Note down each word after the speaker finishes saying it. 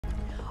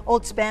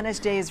Old Spanish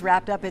Day has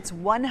wrapped up its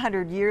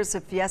 100 Years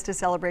of Fiesta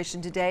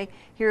celebration today.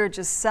 Here are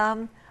just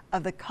some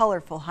of the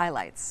colorful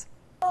highlights.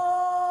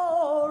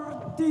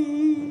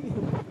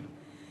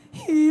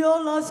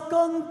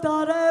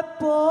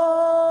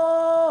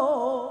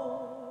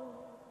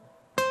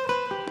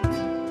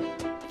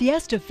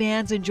 Fiesta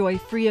fans enjoy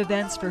free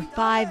events for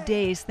 5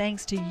 days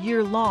thanks to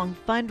year-long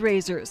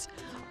fundraisers.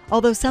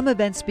 Although some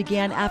events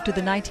began after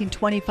the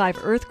 1925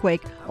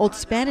 earthquake, Old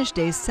Spanish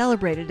Days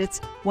celebrated its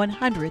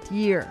 100th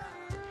year.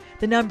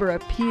 The number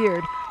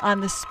appeared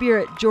on the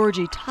Spirit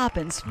Georgie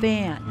Toppin's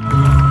fan.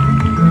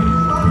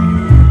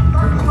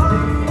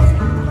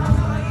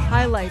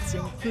 Highlights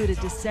included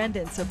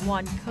descendants of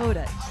Juan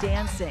Cota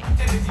dancing.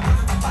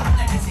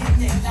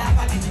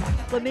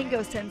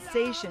 Flamingo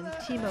sensation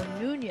Timo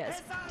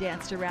Nunez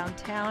danced around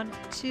town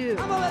too.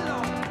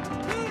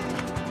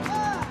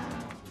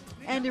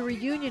 And a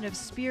reunion of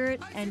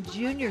Spirit and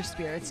Junior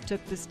Spirits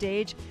took the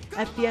stage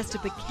at Fiesta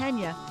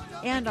Pequeña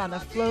and on a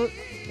float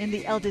in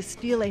the El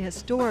Desfile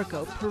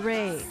Historico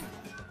parade.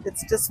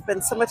 It's just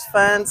been so much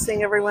fun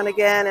seeing everyone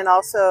again and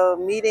also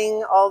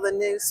meeting all the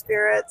new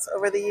spirits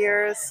over the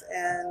years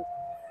and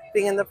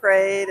being in the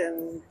parade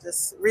and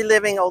just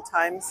reliving old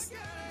times.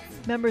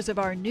 Members of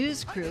our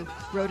news crew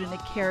rode in a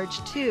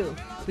carriage too,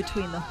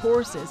 between the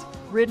horses,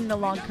 ridden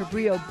along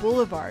Cabrillo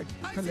Boulevard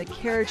from the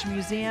Carriage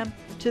Museum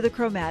to the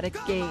Chromatic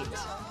Gate.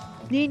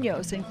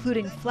 Niños,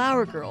 including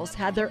Flower Girls,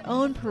 had their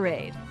own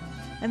parade,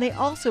 and they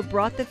also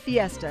brought the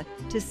fiesta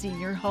to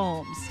senior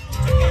homes.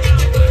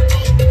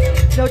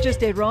 Noches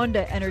de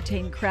Ronda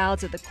entertained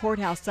crowds at the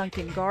Courthouse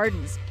Sunken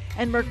Gardens,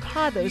 and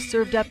Mercado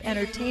served up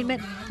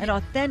entertainment and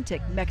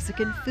authentic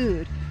Mexican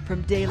food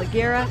from De La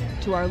Guerra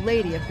to Our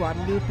Lady of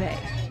Guadalupe.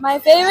 My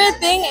favorite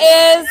thing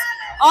is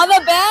all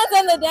the bands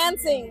and the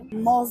dancing.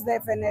 Most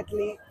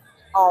definitely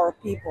our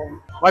people.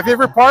 My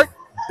favorite part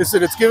is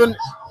that it's given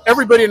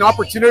everybody an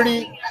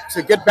opportunity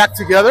to get back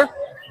together,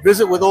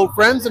 visit with old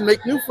friends, and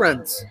make new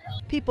friends.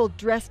 People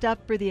dressed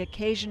up for the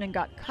occasion and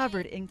got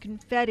covered in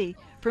confetti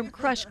from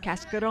crushed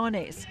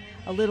cascarones.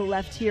 A little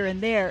left here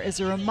and there is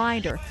a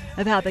reminder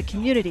of how the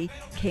community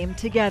came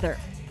together.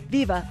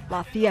 Viva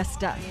la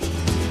fiesta!